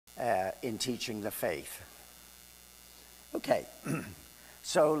in teaching the faith. Okay,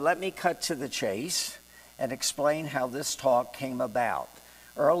 so let me cut to the chase and explain how this talk came about.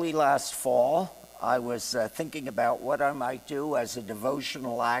 Early last fall, I was thinking about what I might do as a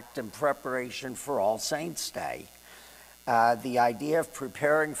devotional act in preparation for All Saints' Day. The idea of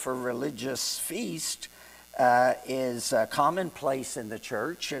preparing for religious feast is commonplace in the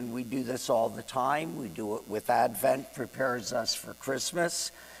church, and we do this all the time. We do it with Advent, prepares us for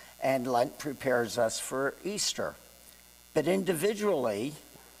Christmas, and Lent prepares us for Easter. But individually,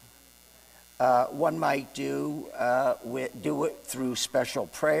 one might do it through special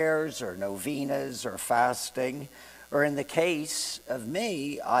prayers or novenas or fasting. Or in the case of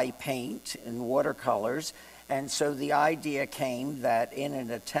me, I paint in watercolors. And so the idea came that in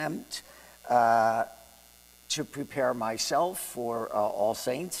an attempt to prepare myself for All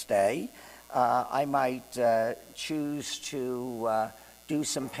Saints' Day, I might choose to do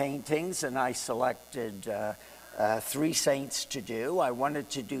some paintings, and I selected 3 saints to do. I wanted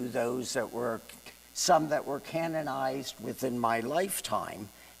to do those that were, some that were canonized within my lifetime,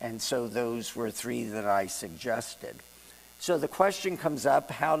 and so those were 3 that I suggested. So the question comes up,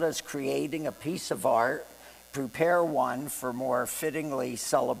 how does creating a piece of art prepare one for more fittingly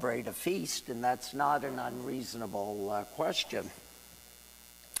celebrate a feast? And that's not an unreasonable question.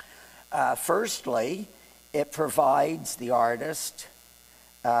 Firstly, it provides the artist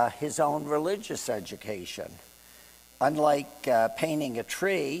his own religious education. Unlike painting a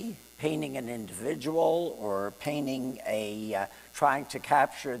tree, painting an individual, or painting trying to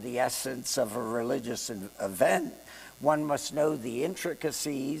capture the essence of a religious event, one must know the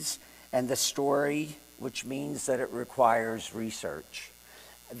intricacies and the story, which means that it requires research.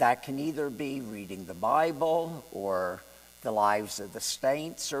 That can either be reading the Bible or the lives of the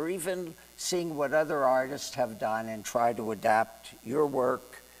saints, or even seeing what other artists have done and try to adapt your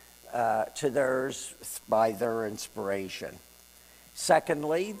work to theirs by their inspiration.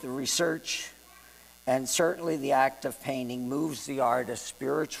 Secondly, the research and certainly the act of painting moves the artist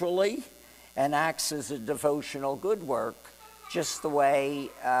spiritually and acts as a devotional good work, just the way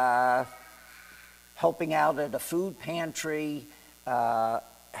helping out at a food pantry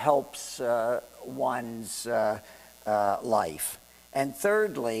helps one's life. And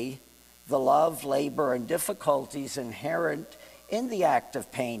thirdly, the love, labor, and difficulties inherent in the act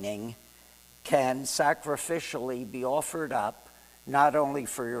of painting can sacrificially be offered up, not only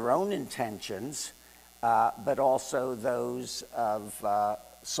for your own intentions, but also those of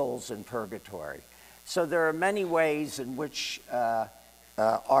souls in purgatory. So there are many ways in which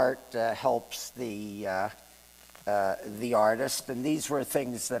art helps the artist, and these were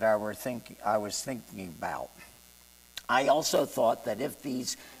things that I was thinking about. I also thought that if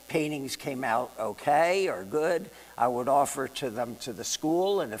these paintings came out okay or good, I would offer them to the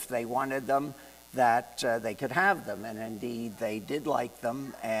school, and if they wanted them, that they could have them. And indeed, they did like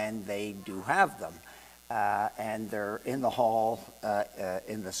them, and they do have them. And they're in the hall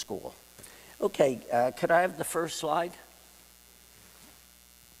in the school. Okay, could I have the first slide?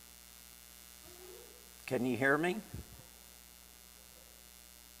 Can you hear me?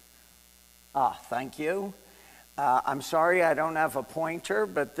 Thank you. I'm sorry I don't have a pointer,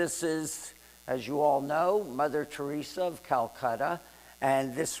 but this is, as you all know, Mother Teresa of Calcutta,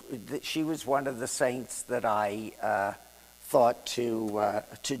 and she was one of the saints that I thought to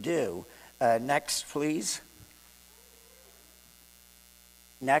do. Next, please.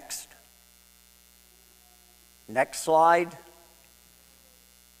 Next. Next slide.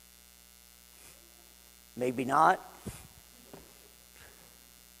 Maybe not.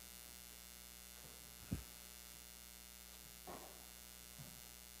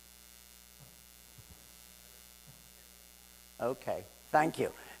 Okay, thank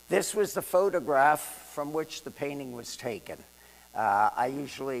you. This was the photograph from which the painting was taken. I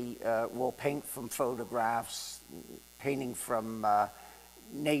usually will paint from photographs. Painting from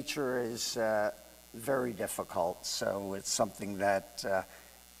nature is very difficult, so it's something that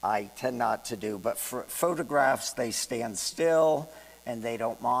I tend not to do. But for photographs, they stand still, and they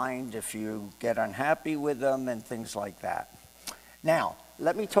don't mind if you get unhappy with them and things like that. Now,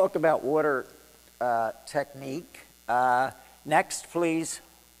 let me talk about water technique. Next, please.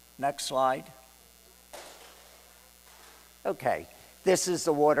 Next slide. Okay, this is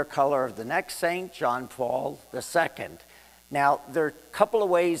the watercolor of the next saint, John Paul II. Now, there are a couple of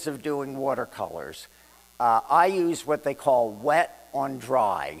ways of doing watercolors. I use what they call wet on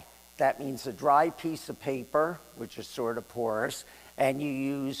dry. That means a dry piece of paper, which is sort of porous, and you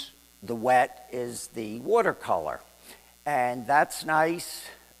use the wet is the watercolor. And that's nice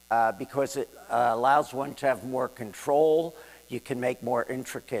because it allows one to have more control. you can make more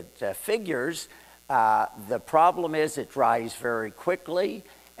intricate figures. The problem is it dries very quickly,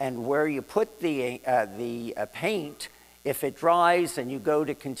 and where you put the paint, if it dries and you go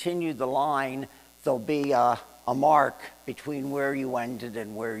to continue the line, there'll be a mark between where you ended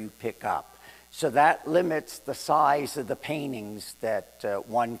and where you pick up. So that limits the size of the paintings that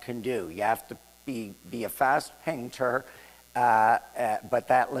one can do. You have to be a fast painter, but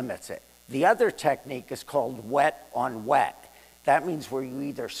that limits it. The other technique is called wet on wet. That means where you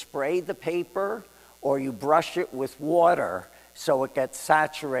either spray the paper or you brush it with water so it gets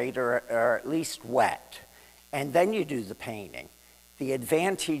saturated or at least wet. And then you do the painting. The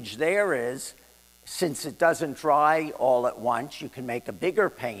advantage there is, since it doesn't dry all at once, you can make a bigger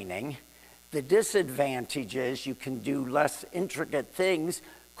painting. The disadvantage is you can do less intricate things,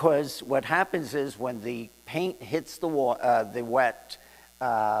 because what happens is when the paint hits the wet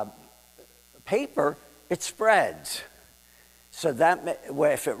paper, it spreads. So that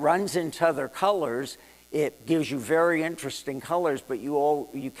if it runs into other colors, it gives you very interesting colors, but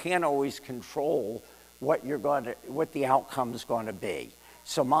you can't always control what the outcome is going to be.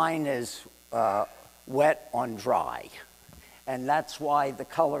 So mine is wet on dry, and that's why the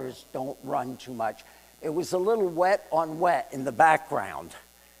colors don't run too much. It was a little wet on wet in the background.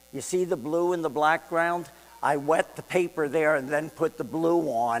 You see the blue in the background? I wet the paper there and then put the blue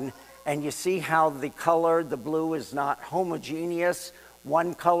on, and you see how the blue is not homogeneous,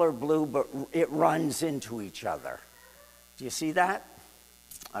 one color blue, but it runs into each other. Do you see that?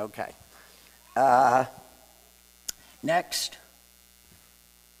 Okay. Next.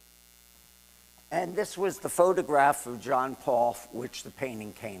 And this was the photograph of John Paul, which the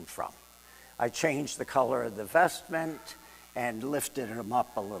painting came from. I changed the color of the vestment and lifted him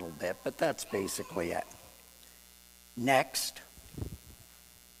up a little bit, but that's basically it. Next.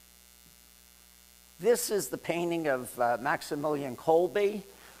 This is the painting of Maximilian Kolbe,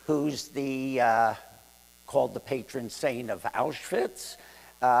 who's called the patron saint of Auschwitz,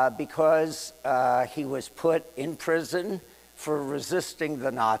 because he was put in prison for resisting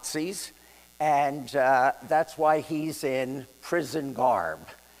the Nazis, and that's why he's in prison garb.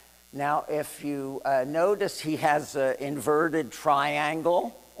 Now, if you notice, he has an inverted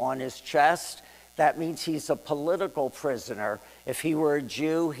triangle on his chest. That means he's a political prisoner. If he were a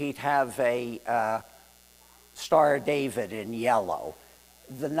Jew, he'd have a Star of David in yellow.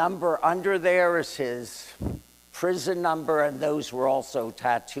 The number under there is his prison number, and those were also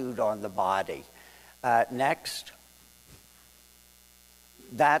tattooed on the body. Next.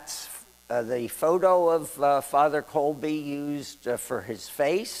 That's the photo of Father Kolbe used for his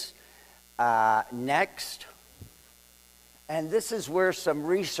face. Next. And this is where some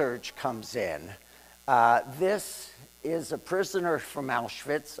research comes in. This is a prisoner from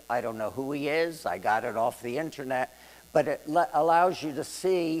Auschwitz. I don't know who he is. I got it off the internet. But it allows you to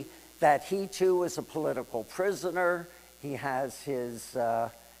see that he too is a political prisoner. He has his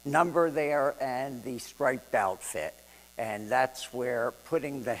number there and the striped outfit. And that's where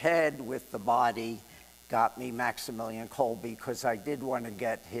putting the head with the body got me Maximilian Kolbe, because I did want to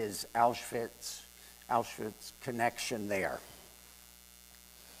get his Auschwitz connection there.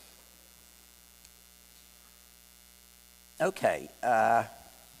 Okay.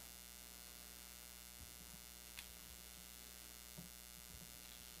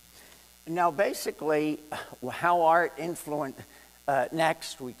 Now, basically, how art influenced,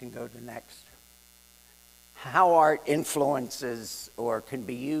 next, we can go to next. How art influences or can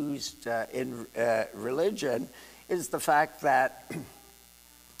be used in religion is the fact that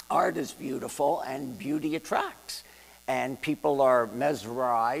art is beautiful and beauty attracts, and people are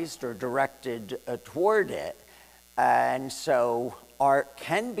mesmerized or directed toward it. And so art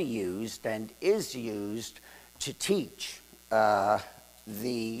can be used and is used to teach the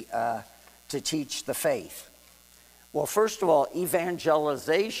faith. Well, first of all,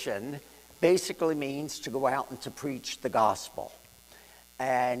 evangelization basically means to go out and to preach the gospel.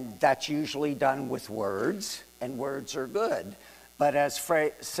 And that's usually done with words, and words are good. But as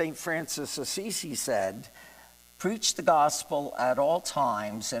St. Francis Assisi said, preach the gospel at all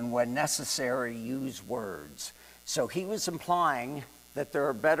times, and when necessary, use words. So he was implying that there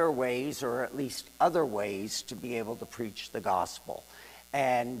are better ways, or at least other ways, to be able to preach the gospel.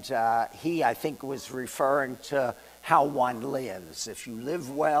 And he, I think, was referring to how one lives. If you live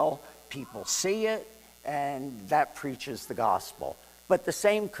well, people see it, and that preaches the gospel. But the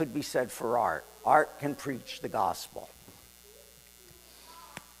same could be said for art. Art can preach the gospel.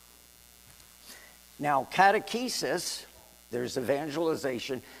 Now, catechesis, there's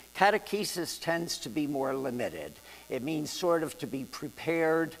evangelization. Catechesis tends to be more limited. It means sort of to be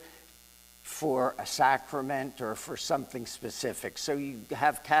prepared for a sacrament or for something specific. So you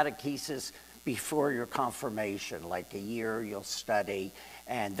have catechesis before your confirmation, like a year you'll study,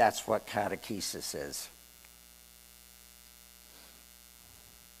 and that's what catechesis is.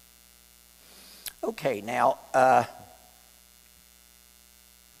 Okay, now,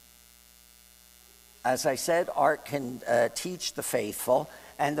 as I said, art can teach the faithful,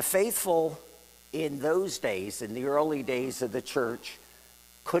 and the faithful in those days, in the early days of the church,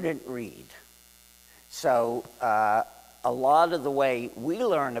 couldn't read. So a lot of the way we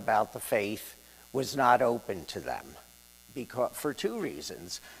learn about the faith was not open to them for two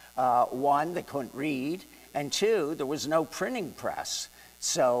reasons. One, they couldn't read, and two, there was no printing press.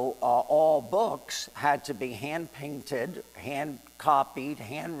 So all books had to be hand-painted, hand-copied,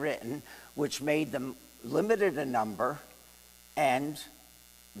 handwritten, which made them limited in number, and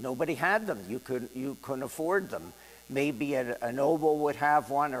nobody had them. You couldn't afford them. Maybe a noble would have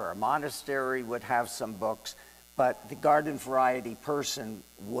one, or a monastery would have some books, but the garden variety person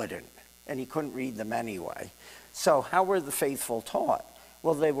wouldn't, and he couldn't read them anyway. So how were the faithful taught?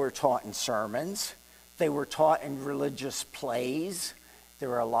 Well, they were taught in sermons. They were taught in religious plays. There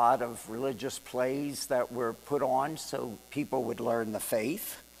were a lot of religious plays that were put on so people would learn the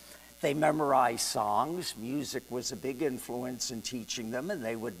faith. They memorized songs. Music was a big influence in teaching them, and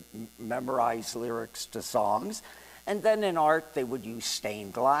they would memorize lyrics to songs. And then in art, they would use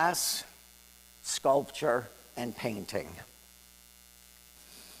stained glass, sculpture, and painting.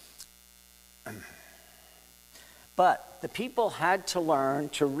 But the people had to learn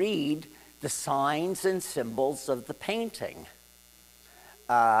to read the signs and symbols of the painting.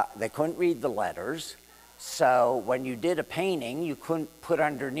 They couldn't read the letters, so when you did a painting, you couldn't put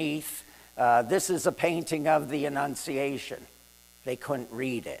underneath, this is a painting of the Annunciation. They couldn't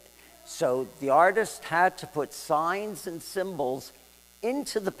read it. So the artist had to put signs and symbols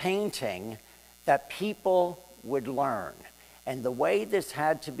into the painting that people would learn. And the way this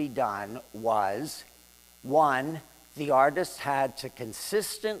had to be done was, one, the artist had to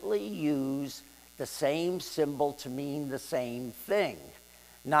consistently use the same symbol to mean the same thing.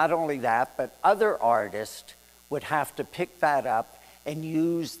 Not only that, but other artists would have to pick that up and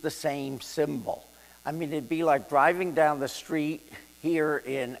use the same symbol. I mean, it'd be like driving down the street here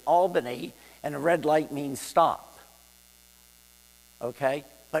in Albany, and a red light means stop, okay?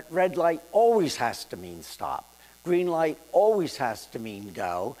 But red light always has to mean stop. Green light always has to mean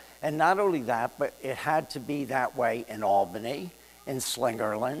go. And not only that, but it had to be that way in Albany, in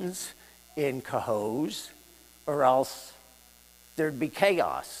Slingerlands, in Cohoes, or else there'd be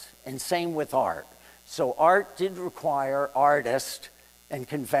chaos. And same with art. So art did require artists and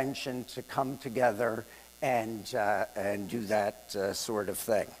convention to come together and do that sort of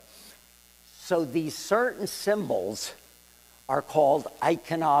thing. So these certain symbols are called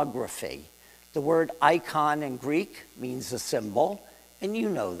iconography. The word icon in Greek means a symbol, and you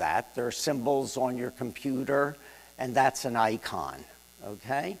know that. There are symbols on your computer, and that's an icon,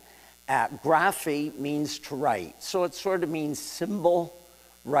 okay? Graphy means to write, so it sort of means symbol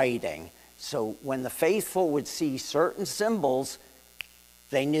writing. So when the faithful would see certain symbols,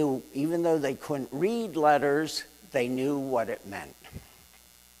 they knew, even though they couldn't read letters, they knew what it meant.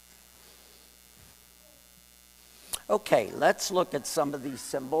 Okay, let's look at some of these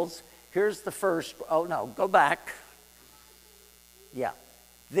symbols. Here's the first, oh no, go back. Yeah,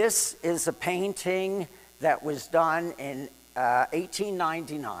 this is a painting that was done in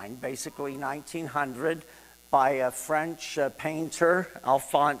 1899, basically 1900, by a French painter,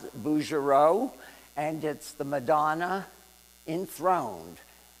 Alphonse Bouguereau, and it's the Madonna enthroned.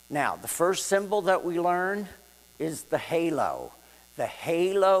 Now, the first symbol that we learn is the halo. The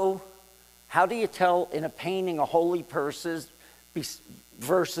halo, how do you tell in a painting a holy person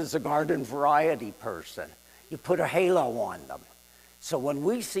versus a garden variety person? You put a halo on them. So when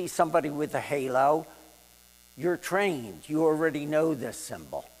we see somebody with a halo, you're trained. You already know this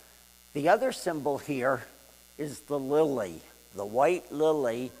symbol. The other symbol here is the lily. The white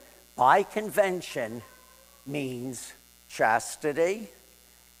lily, by convention, means chastity,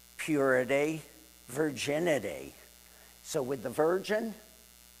 purity, virginity. So with the Virgin,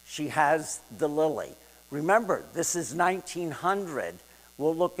 she has the lily. Remember, this is 1900.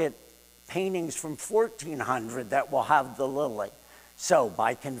 We'll look at paintings from 1400 that will have the lily. So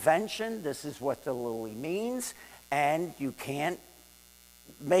by convention, this is what the lily means, and you can't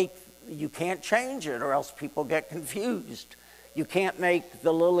change it or else people get confused. You can't make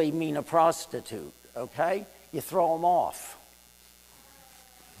the lily mean a prostitute, okay? You throw them off.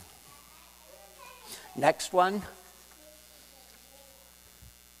 Next one.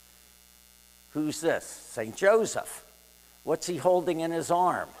 Who's this? St. Joseph. What's he holding in his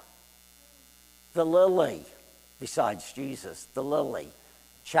arm? The lily, besides Jesus, the lily,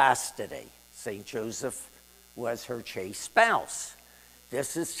 chastity. St. Joseph was her chaste spouse.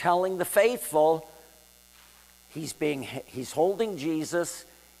 This is telling the faithful he's holding Jesus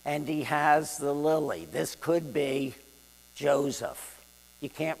and he has the lily. This could be Joseph. You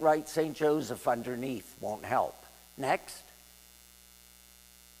can't write St. Joseph underneath, won't help. Next.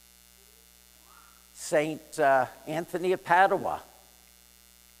 St. Anthony of Padua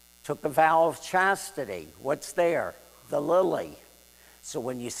took a vow of chastity. What's there? The lily. So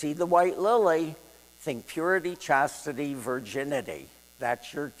when you see the white lily, think purity, chastity, virginity.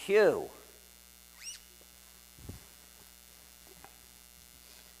 That's your cue.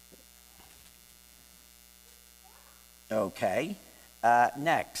 Okay,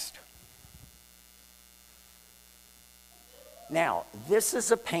 next. Now, this is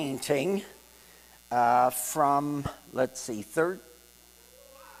a painting from, let's see,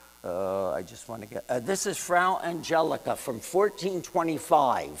 this is Frau Angelica from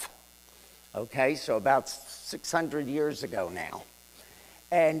 1425. Okay, so about 600 years ago now.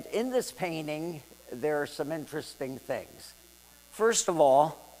 And in this painting, there are some interesting things. First of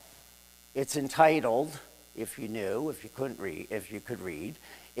all, it's entitled, if you could read,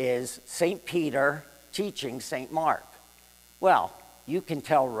 is St. Peter teaching St. Mark. Well, you can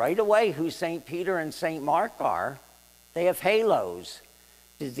tell right away who St. Peter and St. Mark are. They have halos.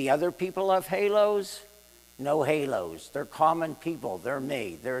 Did the other people have halos? No halos. They're common people. They're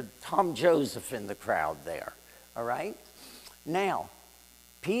me. They're Tom Joseph in the crowd there. All right? Now,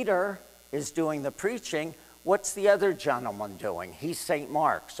 Peter is doing the preaching. What's the other gentleman doing? He's St.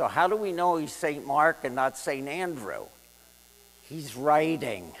 Mark. So how do we know he's St. Mark and not St. Andrew? He's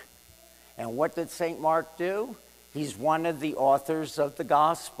writing. And what did St. Mark do? He's one of the authors of the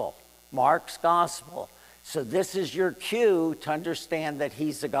gospel, Mark's gospel. So this is your cue to understand that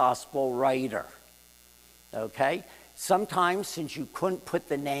he's a gospel writer. Okay? Sometimes, since you couldn't put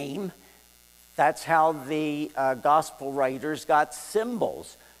the name, that's how the gospel writers got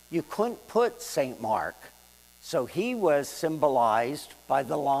symbols. You couldn't put St. Mark. So he was symbolized by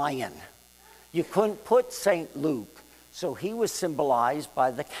the lion. You couldn't put St. Luke. So he was symbolized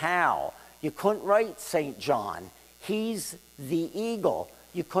by the cow. You couldn't write St. John. He's the eagle.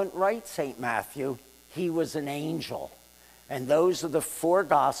 You couldn't write St. Matthew. He was an angel. And those are the four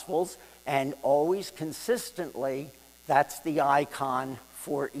gospels. And always consistently, that's the icon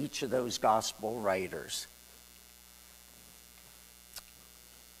for each of those gospel writers.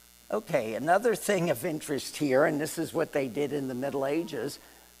 Okay, another thing of interest here, and this is what they did in the Middle Ages.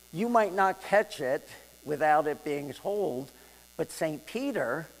 You might not catch it without it being told, but St.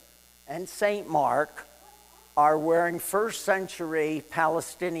 Peter and St. Mark are wearing first century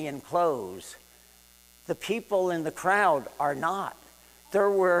Palestinian clothes. The people in the crowd are not. They're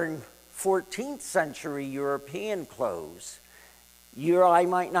wearing 14th century European clothes. I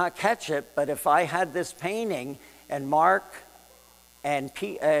might not catch it, but if I had this painting and Mark and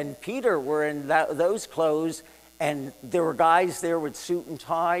Peter were in those clothes, and there were guys there with suit and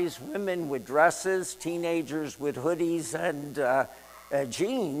ties, women with dresses, teenagers with hoodies and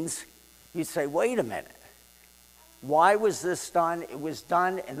jeans, you'd say, wait a minute. Why was this done? It was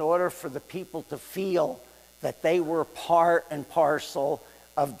done in order for the people to feel that they were part and parcel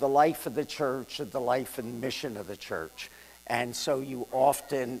of the life of the church, of the life and mission of the church. And so you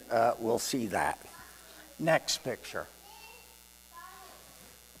often will see that. Next picture.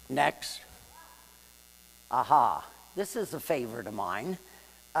 Next. Aha. This is a favorite of mine.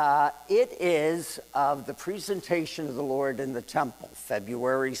 It is of the presentation of the Lord in the temple,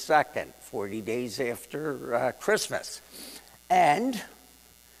 February 2nd, 40 days after Christmas. And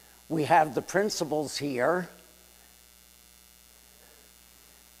we have the principles here.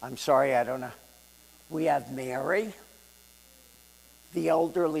 I'm sorry, I don't know. We have Mary, the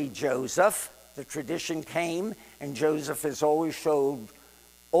elderly Joseph. The tradition came, and Joseph is always showed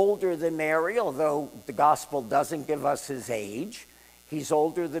older than Mary, although the gospel doesn't give us his age. He's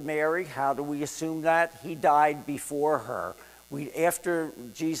older than Mary. How do we assume that? He died before her. After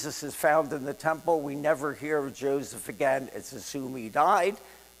Jesus is found in the temple, we never hear of Joseph again. It's assumed he died.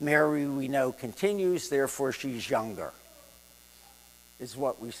 Mary, we know, continues, therefore she's younger, is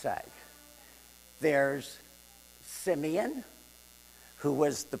what we say. There's Simeon, who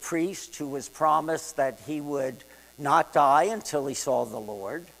was the priest who was promised that he would not die until he saw the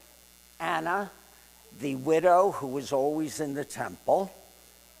Lord. Anna, the widow who was always in the temple.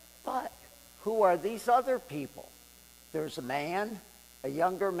 But who are these other people? There's a man, a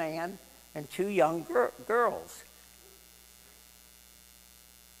younger man, and two younger girls.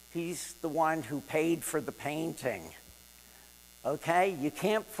 He's the one who paid for the painting. Okay? You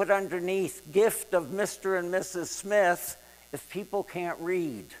can't put underneath gift of Mr. and Mrs. Smith if people can't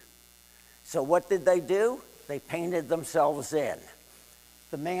read. So what did they do? They painted themselves in.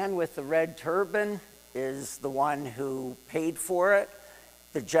 The man with the red turban is the one who paid for it.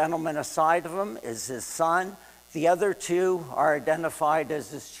 The gentleman aside of him is his son. The other two are identified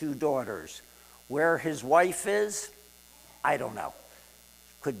as his two daughters. Where his wife is, I don't know.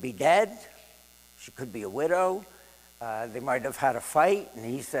 Could be dead. She could be a widow. They might have had a fight, and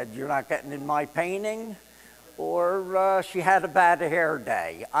he said, "You're not getting in my painting." Or she had a bad hair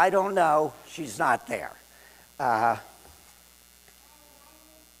day. I don't know. She's not there.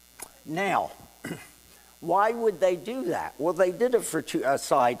 Now, why would they do that? Well, they did it for two,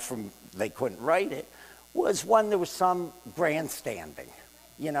 aside from they couldn't write it, was one, there was some grandstanding.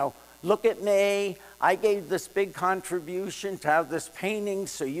 You know, look at me, I gave this big contribution to have this painting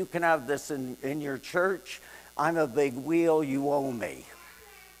so you can have this in your church. I'm a big wheel, you owe me.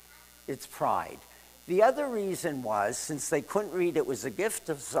 It's pride. The other reason was, since they couldn't read it was a gift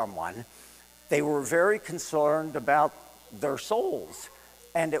of someone, they were very concerned about their souls.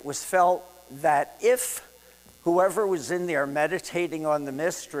 And it was felt that if whoever was in there meditating on the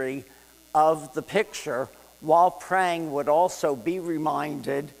mystery of the picture while praying would also be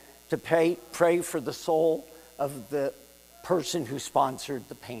reminded to pray for the soul of the person who sponsored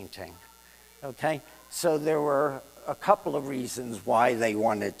the painting. Okay? So there were a couple of reasons why they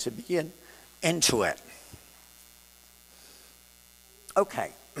wanted to be into it.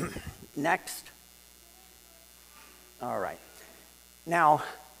 Okay, next. All right. Now,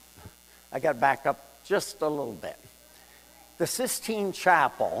 I got to back up just a little bit. The Sistine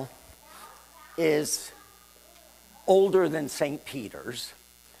Chapel is older than St. Peter's.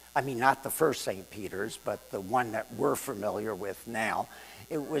 I mean, not the first St. Peter's, but the one that we're familiar with now.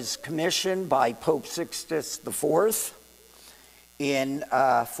 It was commissioned by Pope Sixtus IV in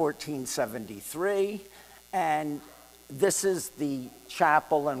 1473, and this is the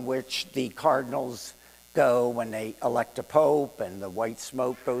chapel in which the cardinals go when they elect a pope, and the white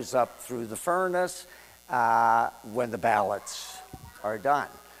smoke goes up through the furnace when the ballots are done.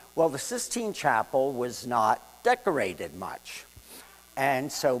 Well, the Sistine Chapel was not decorated much,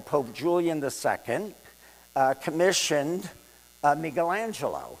 and so Pope Julian II commissioned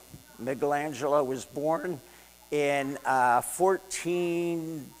Michelangelo. Michelangelo was born in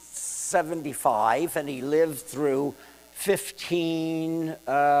 1475, and he lived through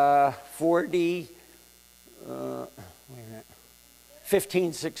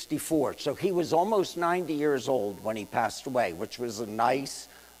 1564. So he was almost 90 years old when he passed away, which was a nice,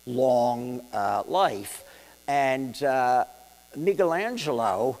 long life. And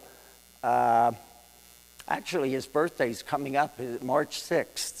Michelangelo, actually his birthday's coming up, March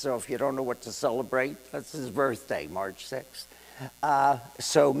 6th. So if you don't know what to celebrate, that's his birthday, March 6th.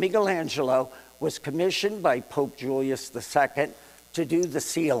 So Michelangelo was commissioned by Pope Julius II to do the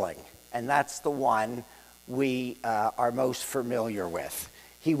ceiling, and that's the one we are most familiar with.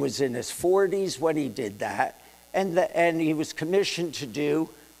 He was in his 40s when he did that, and he was commissioned to do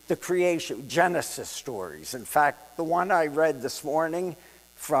the creation, Genesis stories. In fact, the one I read this morning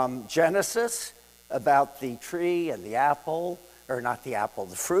from Genesis about the tree and the apple, or not the apple,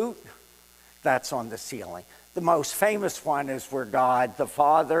 the fruit, that's on the ceiling. The most famous one is where God, the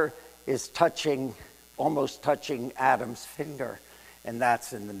Father, is almost touching Adam's finger, and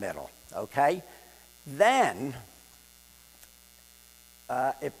that's in the middle, okay? Then,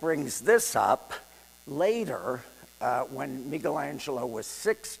 it brings this up later, when Michelangelo was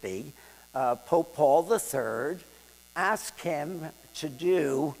 60, Pope Paul III asked him to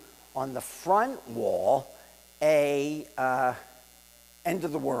do on the front wall a end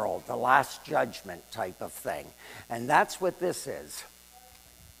of the world, the Last Judgment type of thing. And that's what this is.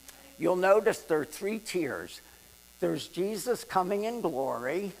 You'll notice there are three tiers. There's Jesus coming in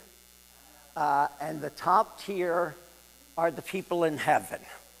glory, and the top tier are the people in heaven.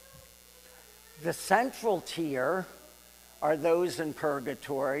 The central tier are those in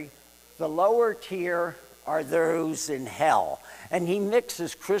purgatory. The lower tier are those in hell. And he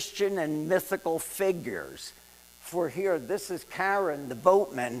mixes Christian and mythical figures. For here, this is Karen, the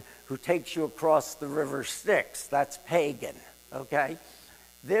boatman, who takes you across the river Styx. That's pagan, okay?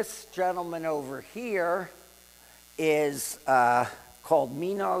 This gentleman over here is called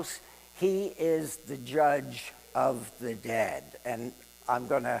Minos. He is the judge of the dead. And I'm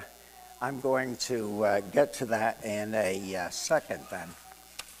going to get to that in a second then.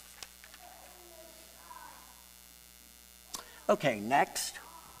 Okay, next.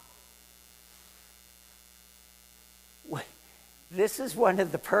 This is one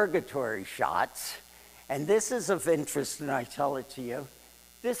of the purgatory shots, And this is of interest, and I tell it to you.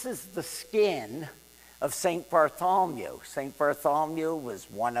 This is the skin of St. Bartholomew. St. Bartholomew was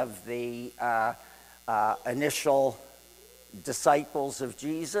one of the initial disciples of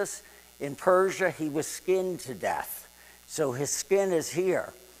Jesus. In Persia, he was skinned to death. So his skin is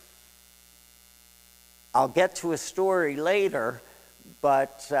here. I'll get to a story later,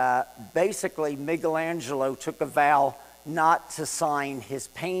 but basically Michelangelo took a vow not to sign his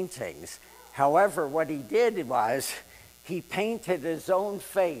paintings. However, what he did was he painted his own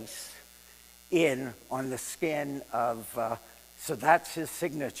face in on the skin of, so that's his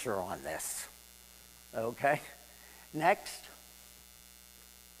signature on this. Okay, next.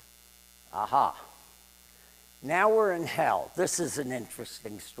 Aha. Now we're in hell. This is an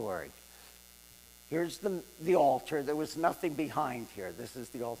interesting story. Here's the altar. There was nothing behind here. This is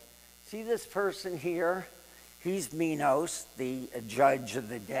the altar. See this person here? He's Minos, the judge of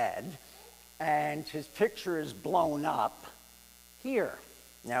the dead. And his picture is blown up here.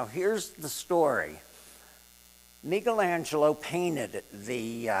 Now here's the story. Michelangelo painted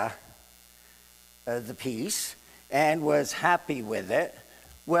the piece and was happy with it.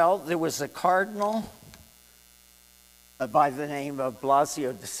 Well, there was a cardinal by the name of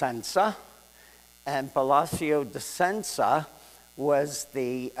Blasio di Senza, and Blasio di Senza was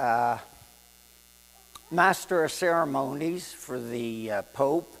the master of ceremonies for the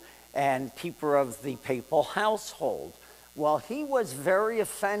Pope and keeper of the papal household. Well, he was very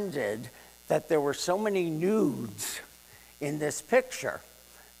offended that there were so many nudes in this picture.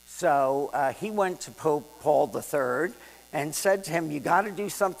 So he went to Pope Paul III and said to him, you got to do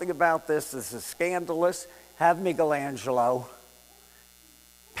something about this. This is scandalous. Have Michelangelo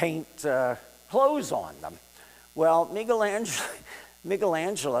paint clothes on them. Well,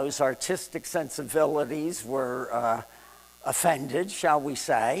 Michelangelo's artistic sensibilities were offended, shall we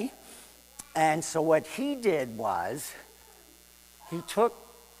say. And so what he did was he took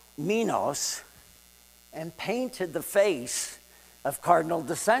Minos and painted the face of Cardinal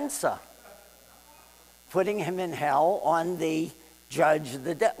di Senza, putting him in hell on the judge of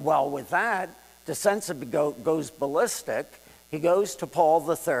the dead. Well, with that, di Senza goes ballistic. He goes to Paul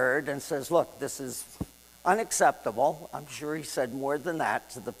III and says, look, this is unacceptable. I'm sure he said more than that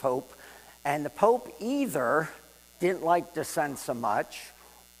to the Pope. And the Pope either didn't like di Senza much,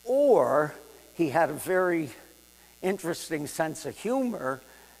 or he had a very interesting sense of humor,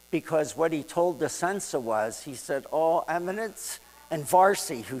 because what he told di Senza was, he said, oh, Eminence, and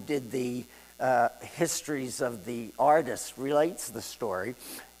Varsi, who did the histories of the artists, relates the story.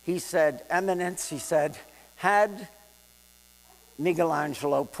 He said, Eminence, he said, had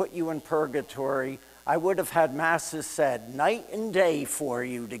Michelangelo put you in purgatory, I would have had masses said night and day for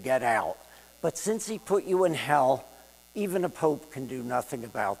you to get out. But since he put you in hell, even a pope can do nothing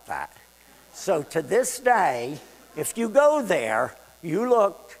about that. So to this day, if you go there, you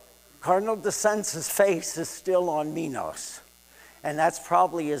look, Cardinal di Senza's face is still on Minos. And that's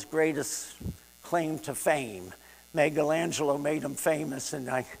probably his greatest claim to fame. Michelangelo made him famous, and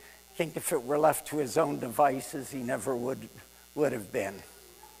I think if it were left to his own devices, he never would have been.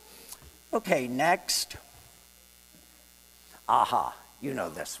 Okay, next. Aha, you know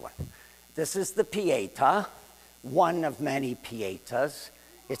this one. This is the Pieta, one of many Pietas.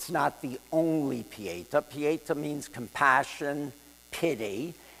 It's not the only Pieta. Pieta means compassion,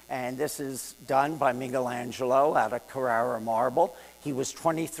 pity, and this is done by Michelangelo out of Carrara marble. He was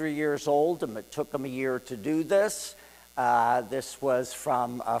 23 years old, and it took him a year to do this. This was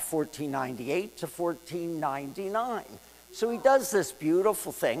from 1498 to 1499. So he does this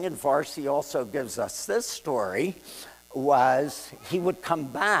beautiful thing, and Varsi also gives us this story, was he would come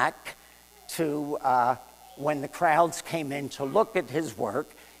back to, when the crowds came in to look at his work,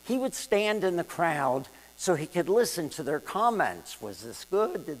 he would stand in the crowd so he could listen to their comments. Was this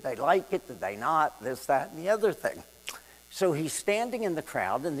good? Did they like it? Did they not? This, that, and the other thing. So he's standing in the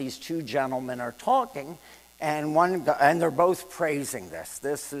crowd, and these two gentlemen are talking, and they're both praising this.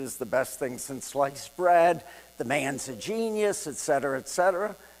 This is the best thing since sliced bread. The man's a genius, et cetera, et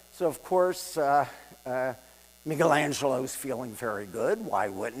cetera. So, of course, Michelangelo's feeling very good. Why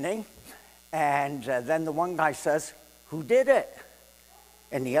wouldn't he? And then the one guy says, who did it?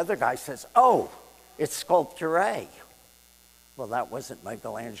 And the other guy says, oh, it's Sculptor A. Well, that wasn't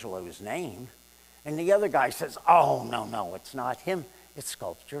Michelangelo's name. And the other guy says, oh, no, it's not him. It's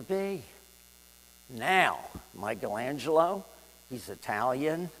Sculptor B. Now, Michelangelo, he's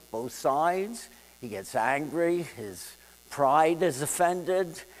Italian, both sides. He gets angry. His pride is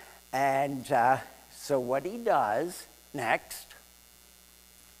offended. And so what he does next,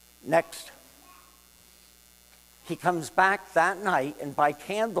 he comes back that night, and by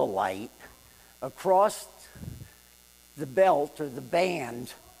candlelight, across the belt or the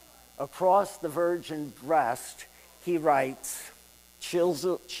band, across the virgin breast, he writes,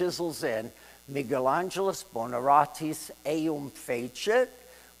 chisels in, Michelangelis Buonarrotis eum fecit,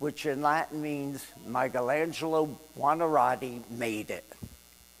 which in Latin means Michelangelo Buonarroti made it.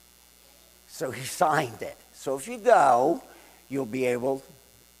 So he signed it. So if you go, you'll be able,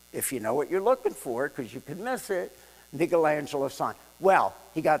 if you know what you're looking for, because you could miss it, Michelangelo signed. Well,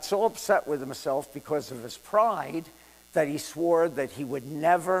 he got so upset with himself because of his pride that he swore that he would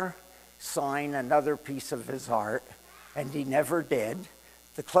never sign another piece of his art, and he never did.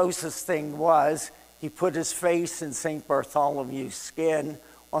 The closest thing was he put his face in St. Bartholomew's skin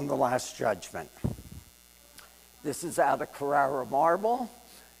on the Last Judgment. This is out of Carrara marble.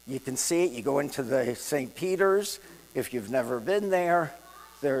 You can see it. You go into the St. Peter's. If you've never been there,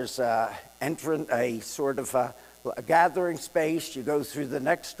 there's a sort of a gathering space. You go through the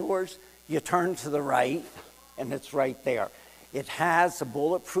next doors. You turn to the right, and it's right there. It has a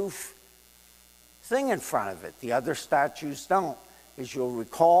bulletproof thing in front of it. The other statues don't. As you'll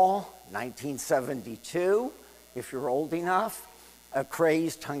recall, 1972, if you're old enough, a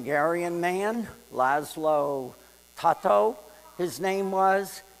crazed Hungarian man, Laszlo Tato, his name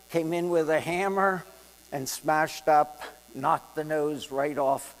was, came in with a hammer and smashed up, knocked the nose right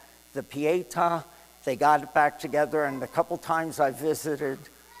off the Pietà. They got it back together, and a couple times I visited.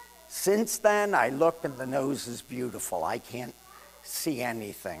 Since then, I look and the nose is beautiful. I can't see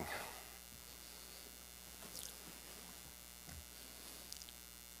anything.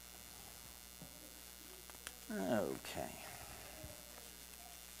 Okay.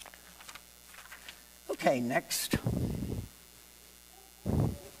 Okay, next.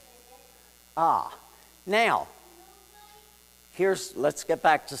 Now, let's get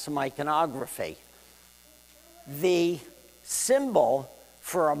back to some iconography. The symbol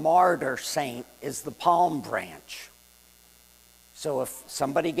for a martyr saint is the palm branch. So if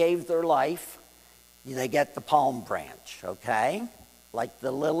somebody gave their life, they get the palm branch, okay? Like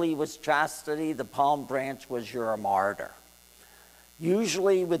the lily was chastity, the palm branch was you're a martyr.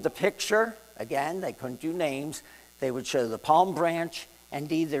 Usually with the picture, again, they couldn't do names, they would show the palm branch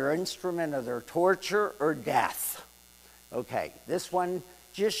and either instrument of their torture or death. Okay, this one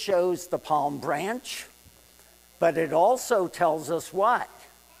just shows the palm branch, but it also tells us what?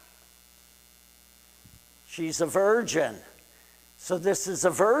 She's a virgin. So this is a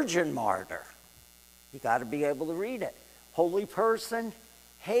virgin martyr. You got to be able to read it. Holy person,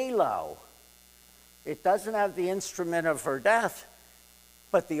 halo. It doesn't have the instrument of her death,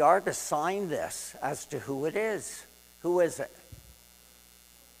 but the artist signed this as to who it is. Who is it?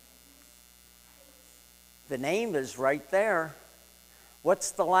 The name is right there.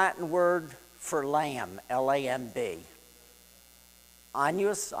 What's the Latin word for lamb? L-A-M-B.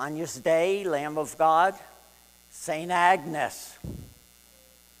 Agnus, Agnus Dei, Lamb of God. Saint Agnes.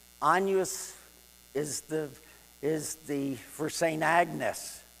 Agnus is for Saint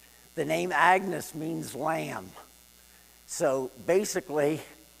Agnes. The name Agnes means lamb. So basically,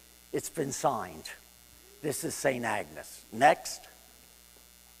 it's been signed. This is Saint Agnes. Next.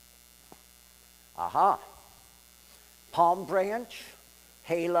 Aha. Palm branch,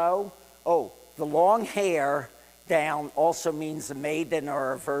 halo. Oh, the long hair down also means a maiden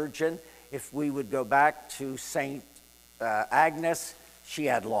or a virgin. If we would go back to Saint Agnes, she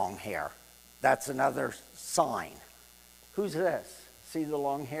had long hair. That's another sign. Who's this? See the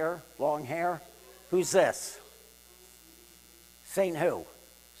long hair? Long hair? Who's this? Saint who?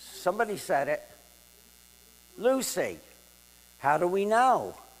 Somebody said it. Lucy. How do we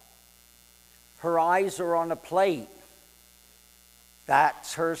know? Her eyes are on a plate.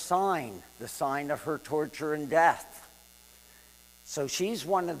 That's her sign, the sign of her torture and death. So she's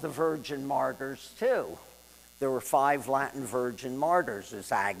one of the virgin martyrs too. There were 5 Latin virgin martyrs.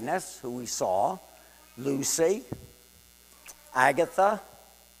 There's Agnes, who we saw, Lucy, Agatha,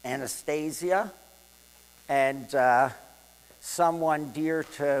 Anastasia, and someone dear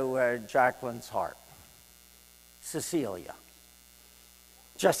to Jacqueline's heart, Cecilia.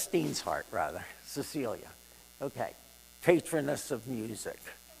 Justine's heart, rather, Cecilia. Okay, patroness of music.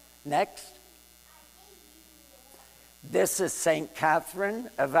 Next. This is St. Catherine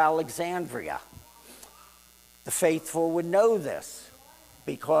of Alexandria. The faithful would know this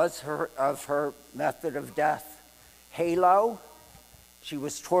because of her method of death. Halo, she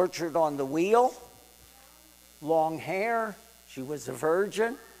was tortured on the wheel. Long hair, she was a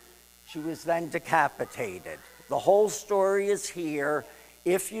virgin. She was then decapitated. The whole story is here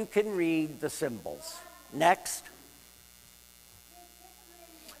if you can read the symbols. Next.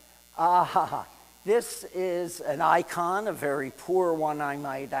 This is an icon, a very poor one, I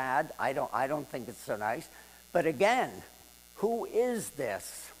might add. I don't think it's so nice. But again, who is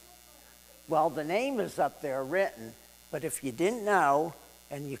this? Well, the name is up there written, but if you didn't know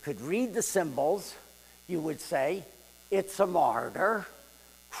and you could read the symbols, you would say, it's a martyr,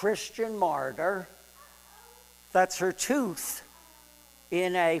 Christian martyr. That's her tooth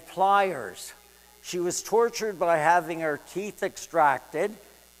in a pliers. She was tortured by having her teeth extracted.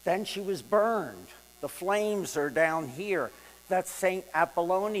 Then she was burned. The flames are down here. That's St.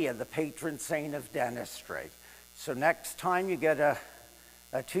 Apollonia, the patron saint of dentistry. So next time you get a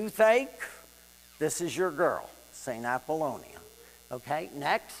toothache, this is your girl, St. Apollonia. Okay,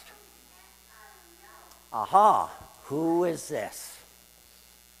 next. Aha, who is this?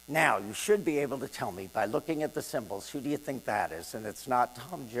 Now, you should be able to tell me by looking at the symbols, who do you think that is? And it's not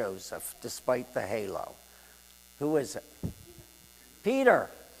Tom Joseph, despite the halo. Who is it? Peter.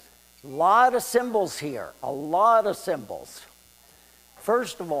 A lot of symbols here, a lot of symbols.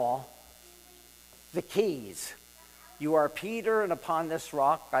 First of all, the keys. You are Peter, and upon this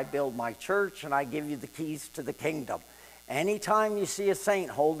rock I build my church, and I give you the keys to the kingdom. Anytime you see a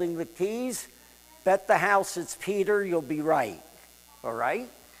saint holding the keys, bet the house it's Peter, you'll be right. All right?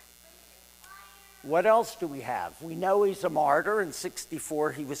 What else do we have? We know he's a martyr. In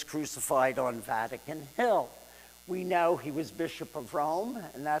 64, he was crucified on Vatican Hill. We know he was Bishop of Rome,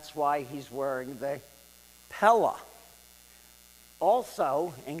 and that's why he's wearing the pella.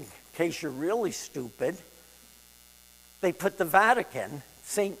 Also, in case you're really stupid, they put the Vatican,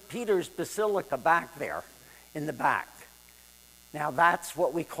 St. Peter's Basilica, back there in the back. Now, that's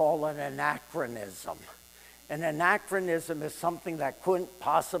what we call an anachronism. An anachronism is something that couldn't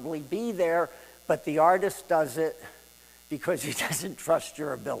possibly be there, but the artist does it because he doesn't trust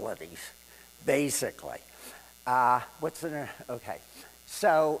your abilities, basically. Okay.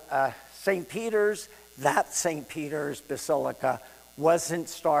 So St. Peter's, that St. Peter's Basilica wasn't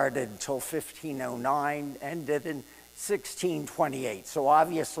started until 1509, ended in 1628. So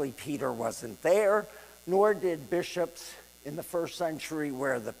obviously Peter wasn't there, nor did bishops in the first century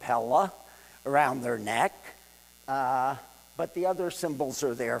wear the pella around their neck. But the other symbols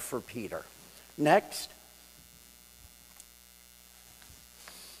are there for Peter. Next.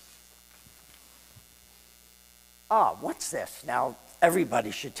 What's this? Now,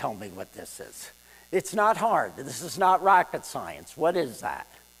 everybody should tell me what this is. It's not hard. This is not rocket science. What is that?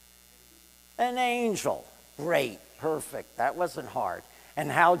 An angel. Great. Perfect. That wasn't hard.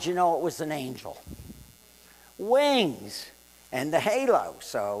 And how'd you know it was an angel? Wings and the halo.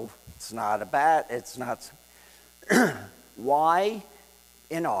 So it's not a bat. It's not. Why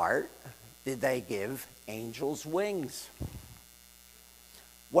in art did they give angels wings?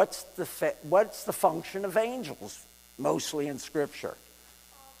 What's the function of angels, mostly in Scripture?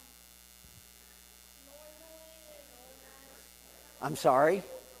 I'm sorry?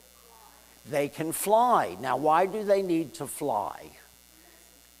 They can fly. Now, why do they need to fly?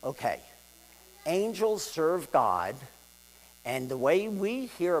 Okay. Angels serve God, and the way we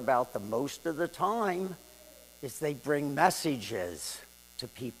hear about them most of the time is they bring messages to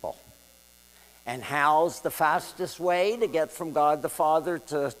people. And how's the fastest way to get from God the Father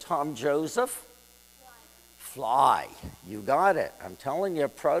to Tom Joseph? Fly. You got it. I'm telling you.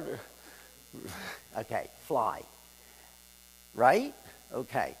 Okay, fly. Right?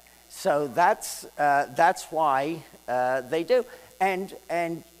 Okay. So that's why they do. And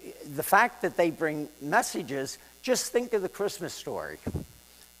the fact that they bring messages, just think of the Christmas story.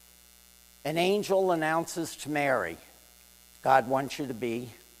 An angel announces to Mary, God wants you to be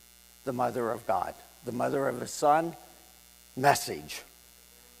the mother of God, the mother of his son. Message.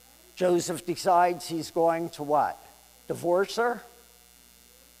 Joseph decides he's going to what? Divorce her?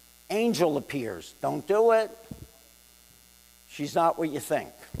 Angel appears. Don't do it. She's not what you think.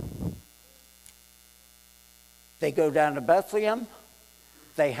 They go down to Bethlehem.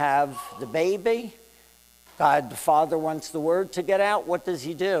 They have the baby. God the Father wants the word to get out. What does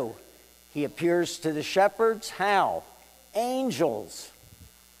he do? He appears to the shepherds. How? Angels.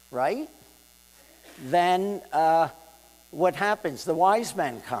 Right? Then what happens? The wise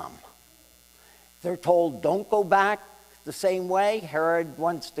men come. They're told, don't go back the same way. Herod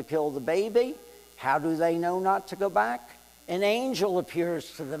wants to kill the baby. How do they know not to go back? An angel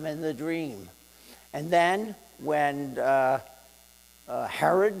appears to them in the dream. And then when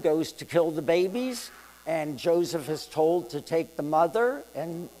Herod goes to kill the babies, and Joseph is told to take the mother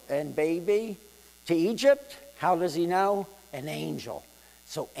and baby to Egypt, how does he know? An angel.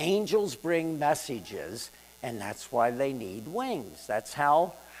 So angels bring messages, and that's why they need wings. That's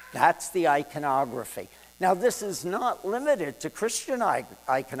the iconography. Now, this is not limited to Christian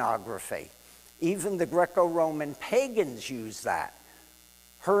iconography. Even the Greco-Roman pagans use that.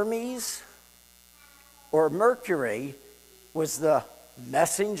 Hermes or Mercury was the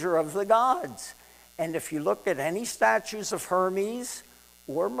messenger of the gods. And if you look at any statues of Hermes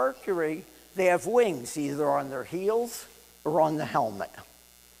or Mercury, they have wings either on their heels or on the helmet.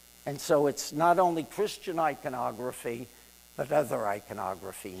 And so it's not only Christian iconography, but other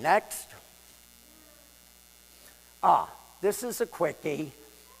iconography. Next. This is a quickie.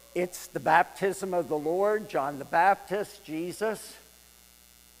 It's the baptism of the Lord, John the Baptist, Jesus.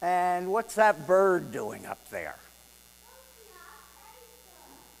 And what's that bird doing up there?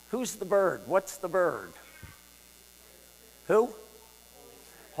 Who's the bird? What's the bird? Who?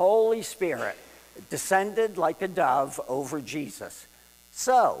 Holy Spirit descended like a dove over Jesus.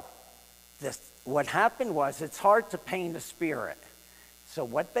 So, what happened was, it's hard to paint a spirit. So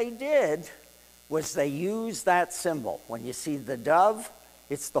what they did was they used that symbol. When you see the dove,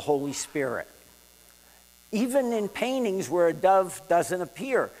 it's the Holy Spirit. Even in paintings where a dove doesn't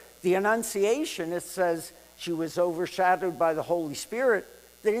appear, the Annunciation, it says she was overshadowed by the Holy Spirit.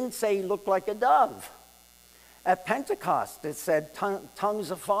 They didn't say he looked like a dove. At Pentecost, it said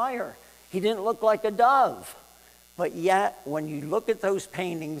tongues of fire. He didn't look like a dove. But yet, when you look at those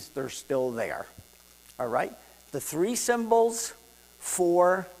paintings, they're still there. All right? The three symbols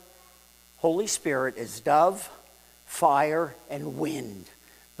for Holy Spirit is dove, fire, and wind.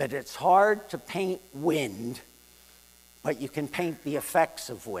 But it's hard to paint wind, but you can paint the effects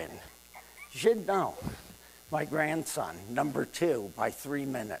of wind. You should know. My grandson, number 2, by 3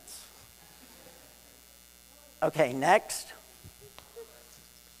 minutes. Okay, next.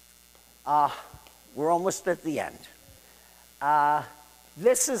 We're almost at the end.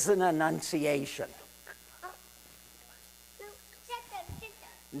 This is an Annunciation.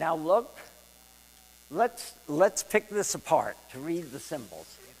 Now look, let's pick this apart to read the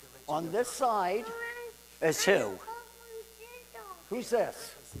symbols. On this side is who? Who's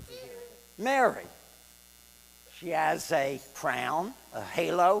this? Mary. She has a crown, a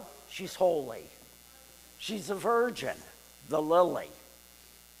halo. She's holy. She's a virgin, the lily.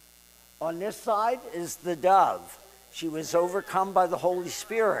 On this side is the dove. She was overcome by the Holy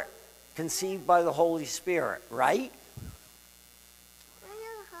Spirit, conceived by the Holy Spirit, right?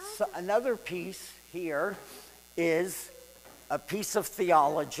 So another piece here is a piece of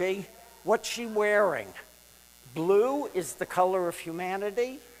theology. What's she wearing? Blue is the color of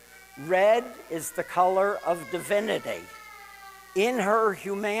humanity. Red is the color of divinity. In her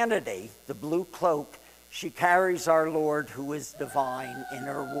humanity, the blue cloak, she carries our Lord who is divine in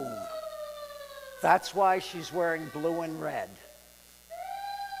her womb. That's why she's wearing blue and red.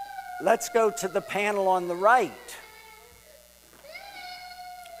 Let's go to the panel on the right.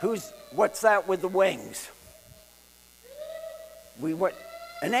 What's that with the wings?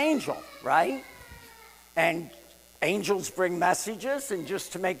 An angel, right? And angels bring messages, and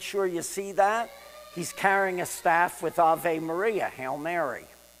just to make sure you see that, he's carrying a staff with Ave Maria, Hail Mary.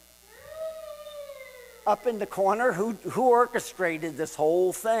 Up in the corner, who orchestrated this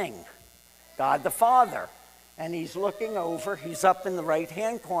whole thing? God the Father. And he's looking over, he's up in the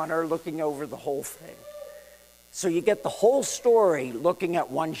right-hand corner looking over the whole thing. So you get the whole story looking at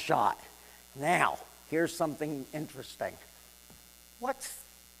one shot. Now, here's something interesting. What's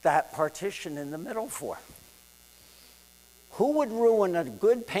that partition in the middle for? Who would ruin a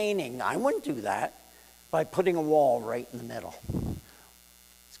good painting? I wouldn't do that by putting a wall right in the middle.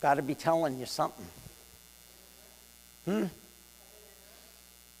 It's got to be telling you something.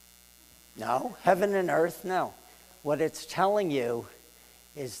 No, heaven and earth, no. What it's telling you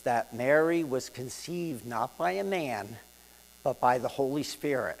is that Mary was conceived not by a man, but by the Holy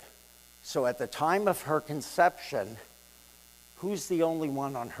Spirit. So at the time of her conception, who's the only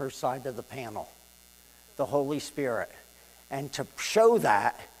one on her side of the panel? The Holy Spirit. And to show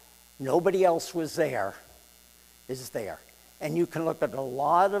that nobody else was there, is there. And you can look at a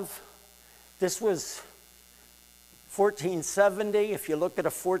lot of, this was 1470. If you look at a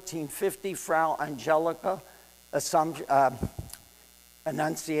 1450 Frau Angelica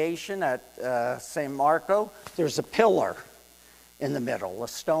Annunciation at St. Marco, there's a pillar in the middle, a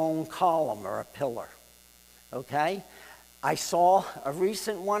stone column or a pillar, okay? I saw a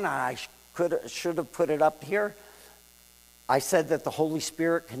recent one, and I should have put it up here. I said that the Holy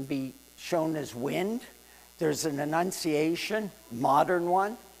Spirit can be shown as wind. There's an Annunciation, modern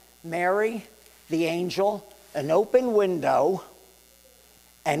one. Mary, the angel, an open window,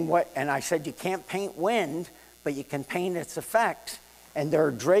 and I said you can't paint wind, but you can paint its effects. And there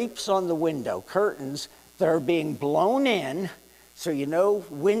are drapes on the window, curtains that are being blown in, so you know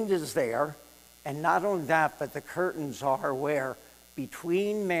wind is there. And not only that, but the curtains are where?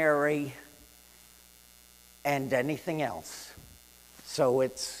 Between Mary and anything else. So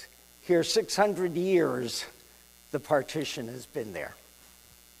it's here 600 years the partition has been there.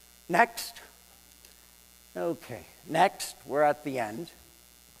 Next. Okay, next, we're at the end.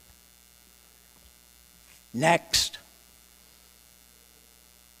 Next.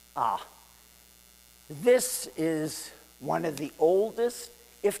 This is one of the oldest,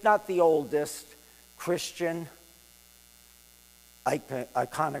 if not the oldest, Christian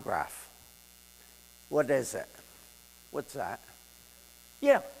iconograph. What is it? What's that?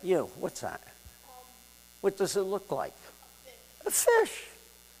 Yeah, you. What's that? What does it look like? A fish.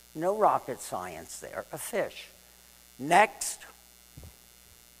 No rocket science there. A fish. Next.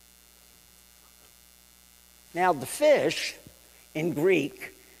 Now, the fish in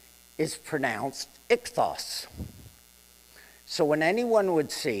Greek is pronounced ichthos. So when anyone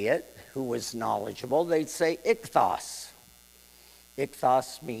would see it who was knowledgeable, they'd say ichthos.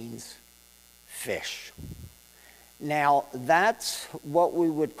 Ichthos means fish. Now, that's what we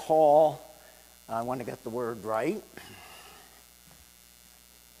would call, I want to get the word right,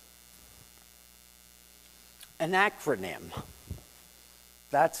 an acronym.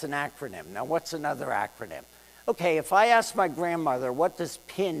 That's an acronym. Now, what's another acronym? Okay, if I asked my grandmother, what does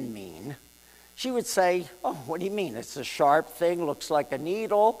pin mean? She would say, oh, what do you mean? It's a sharp thing, looks like a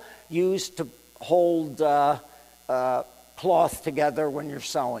needle, used to hold cloth together when you're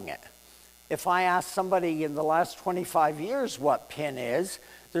sewing it. If I ask somebody in the last 25 years what PIN is,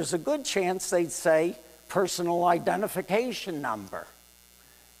 there's a good chance they'd say personal identification number.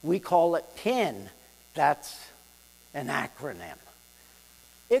 We call it PIN. That's an acronym.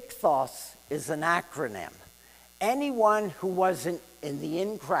 Ichthos is an acronym. Anyone who wasn't in the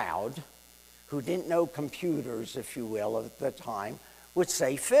in crowd, who didn't know computers, if you will, at the time, would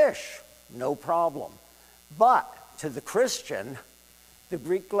say fish, no problem. But to the Christian, the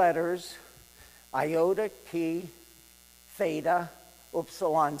Greek letters iota, chi, theta,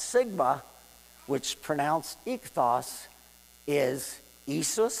 upsilon, sigma, which pronounced ichthos, is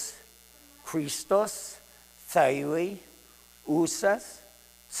Isus, Christos, Theoi, Ouses,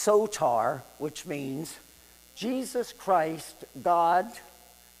 Sotar, which means Jesus Christ, God,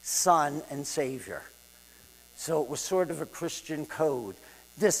 Son, and Savior. So it was sort of a Christian code.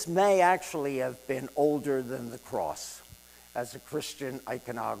 This may actually have been older than the cross as a Christian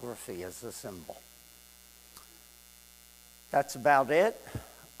iconography, as a symbol. That's about it.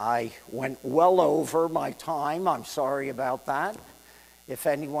 I went well over my time. I'm sorry about that. If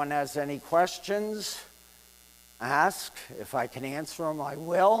anyone has any questions, ask. If I can answer them, I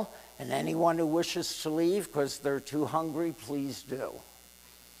will. And anyone who wishes to leave because they're too hungry, please do.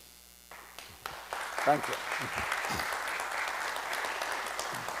 Thank you.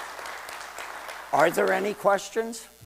 Are there any questions?